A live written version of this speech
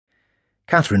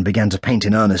Catherine began to paint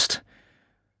in earnest,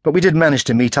 but we did manage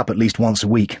to meet up at least once a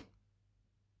week.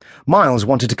 Miles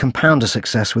wanted to compound her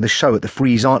success with a show at the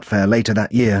Frieze Art Fair later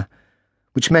that year,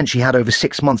 which meant she had over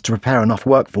 6 months to prepare enough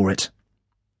work for it.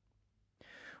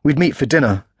 We'd meet for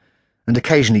dinner, and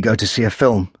occasionally go to see a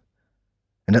film,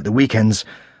 and at the weekends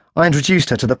I introduced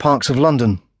her to the parks of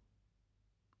London.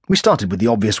 We started with the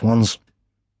obvious ones: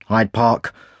 Hyde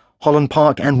Park, Holland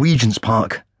Park and Regent's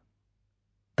Park.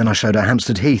 Then I showed her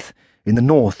Hampstead Heath in the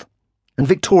north and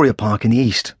Victoria Park in the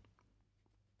east.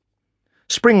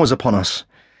 Spring was upon us,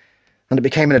 and it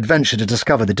became an adventure to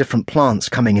discover the different plants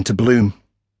coming into bloom.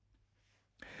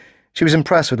 She was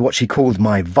impressed with what she called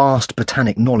my vast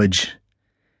botanic knowledge,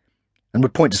 and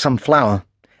would point to some flower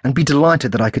and be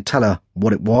delighted that I could tell her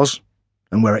what it was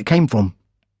and where it came from.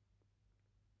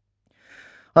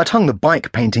 I'd hung the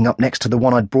bike painting up next to the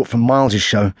one I'd brought from Miles's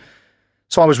show,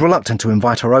 so I was reluctant to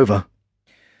invite her over.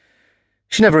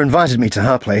 She never invited me to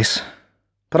her place,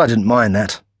 but I didn't mind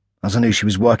that, as I knew she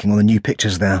was working on the new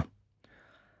pictures there.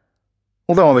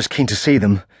 Although I was keen to see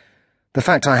them, the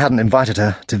fact I hadn't invited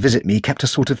her to visit me kept a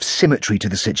sort of symmetry to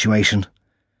the situation.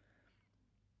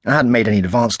 I hadn't made any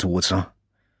advance towards her,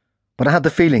 but I had the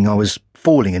feeling I was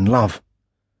falling in love.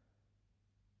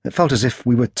 It felt as if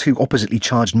we were two oppositely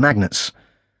charged magnets,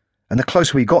 and the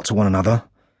closer we got to one another,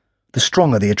 the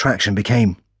stronger the attraction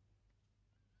became.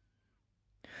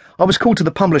 I was called to the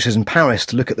publishers in Paris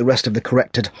to look at the rest of the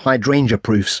corrected hydrangea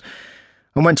proofs,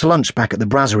 and went to lunch back at the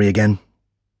brasserie again.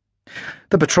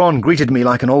 The patron greeted me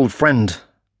like an old friend,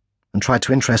 and tried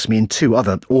to interest me in 2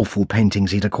 other awful paintings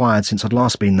he'd acquired since I'd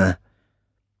last been there.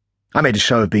 I made a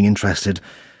show of being interested,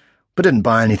 but didn't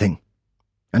buy anything,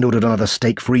 and ordered another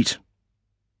steak frite.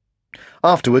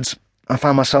 Afterwards, I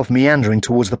found myself meandering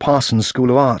towards the Parsons School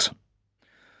of Art.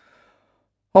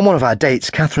 On one of our dates,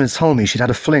 Catherine had told me she'd had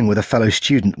a fling with a fellow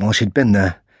student while she'd been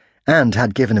there, and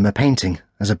had given him a painting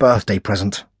as a birthday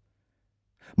present.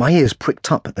 My ears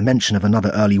pricked up at the mention of another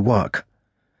early work,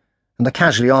 and I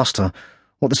casually asked her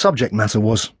what the subject matter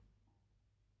was.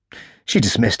 She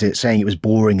dismissed it, saying it was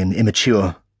boring and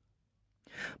immature.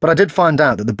 But I did find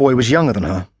out that the boy was younger than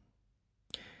her.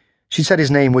 She said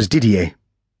his name was Didier,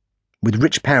 with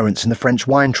rich parents in the French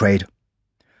wine trade,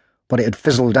 but it had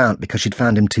fizzled out because she'd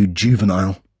found him too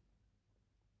juvenile.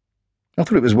 I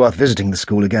thought it was worth visiting the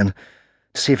school again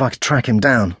to see if I could track him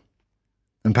down,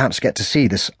 and perhaps get to see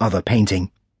this other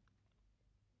painting.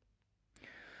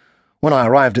 When I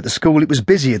arrived at the school, it was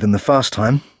busier than the first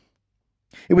time.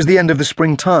 It was the end of the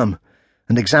spring term,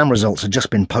 and exam results had just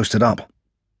been posted up.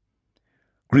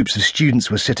 Groups of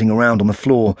students were sitting around on the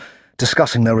floor,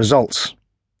 discussing their results,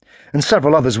 and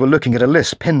several others were looking at a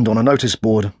list pinned on a notice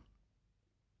board.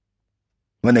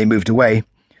 When they moved away,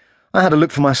 I had a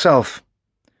look for myself,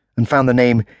 and found the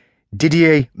name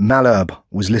Didier Malherbe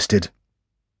was listed.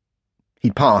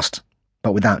 He'd passed,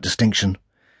 but without distinction,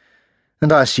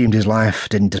 and I assumed his life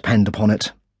didn't depend upon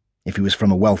it, if he was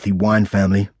from a wealthy wine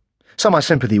family, so my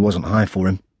sympathy wasn't high for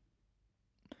him.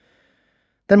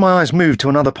 Then my eyes moved to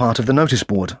another part of the notice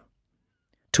board,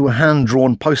 to a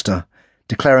hand-drawn poster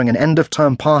declaring an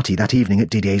end-of-term party that evening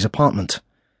at Didier's apartment,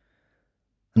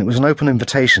 and it was an open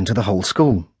invitation to the whole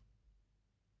school.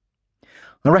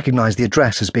 I recognised the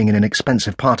address as being in an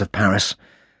expensive part of Paris,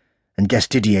 and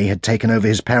guessed Didier had taken over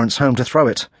his parents' home to throw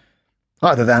it.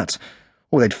 Either that,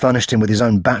 or they'd furnished him with his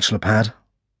own bachelor pad,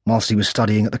 whilst he was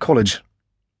studying at the college.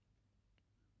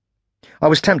 I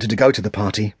was tempted to go to the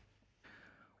party.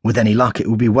 With any luck, it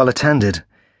would be well attended,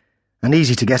 and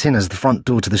easy to get in, as the front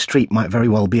door to the street might very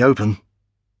well be open.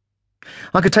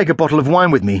 I could take a bottle of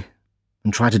wine with me,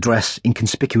 and try to dress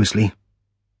inconspicuously.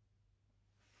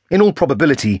 In all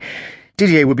probability,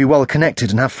 Didier would be well connected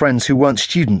and have friends who weren't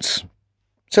students,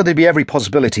 so there'd be every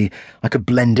possibility I could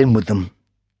blend in with them.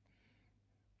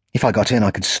 If I got in,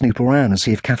 I could snoop around and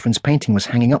see if Catherine's painting was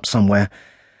hanging up somewhere,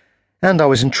 and I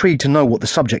was intrigued to know what the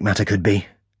subject matter could be.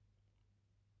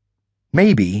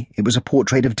 Maybe it was a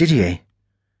portrait of Didier,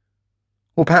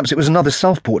 or perhaps it was another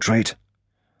self-portrait.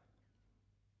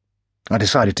 I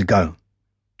decided to go,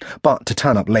 but to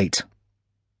turn up late.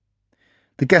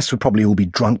 The guests would probably all be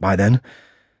drunk by then,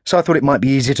 so I thought it might be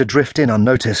easier to drift in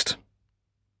unnoticed.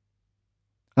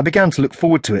 I began to look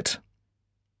forward to it,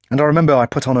 and I remember I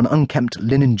put on an unkempt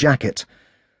linen jacket,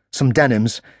 some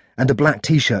denims, and a black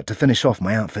t-shirt to finish off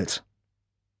my outfit.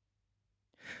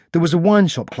 There was a wine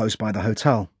shop close by the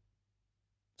hotel,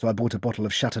 so I bought a bottle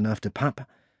of Chateauneuf de Pape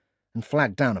and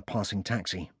flagged down a passing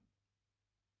taxi.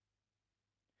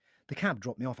 The cab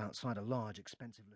dropped me off outside a large, expensive